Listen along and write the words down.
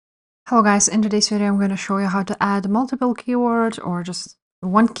Hello guys, in today's video I'm going to show you how to add multiple keywords or just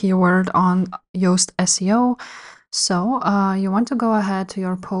one keyword on Yoast SEO. So you want to go ahead to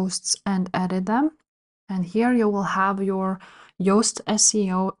your posts and edit them. And here you will have your Yoast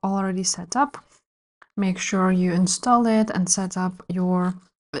SEO already set up. Make sure you install it and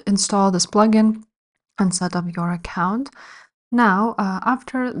install this plugin and set up your account. Now,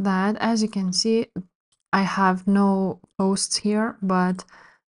 after that, as you can see, I have no posts here, but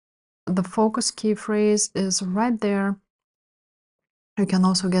the focus key phrase is right there. You can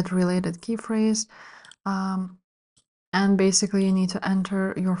also get related key phrase. And basically you need to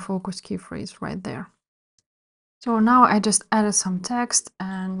enter your focus key phrase right there. So now I just added some text,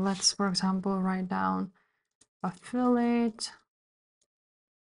 and let's, for example, write down affiliate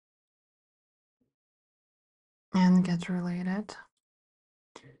and get related.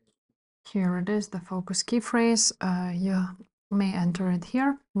 Here it is, the focus key phrase. You may enter it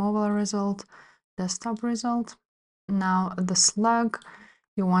here, mobile result, desktop result. Now the slug,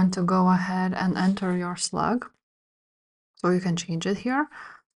 you want to go ahead and enter your slug. So you can change it here.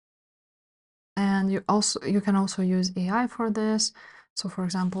 And you can also use AI for this. So for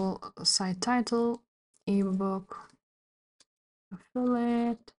example, site title, ebook,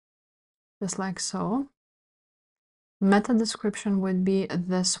 affiliate, just like so. Meta description would be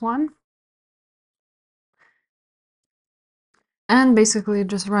this one. And basically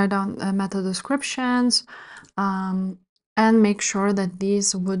just write down meta descriptions and make sure that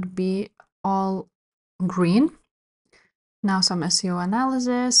these would be all green. Now some SEO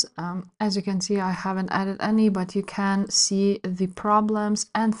analysis. As you can see, I haven't added any, but you can see the problems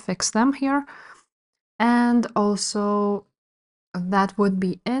and fix them here. And also that would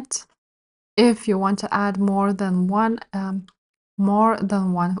be it. If you want to add more than one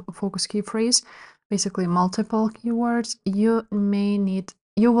focus key phrase, basically multiple keywords, you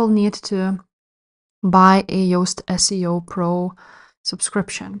will need to buy a Yoast SEO Pro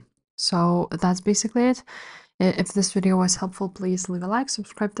subscription. So that's basically it. If this video was helpful, please leave a like,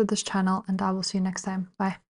 subscribe to this channel, and I will see you next time. Bye.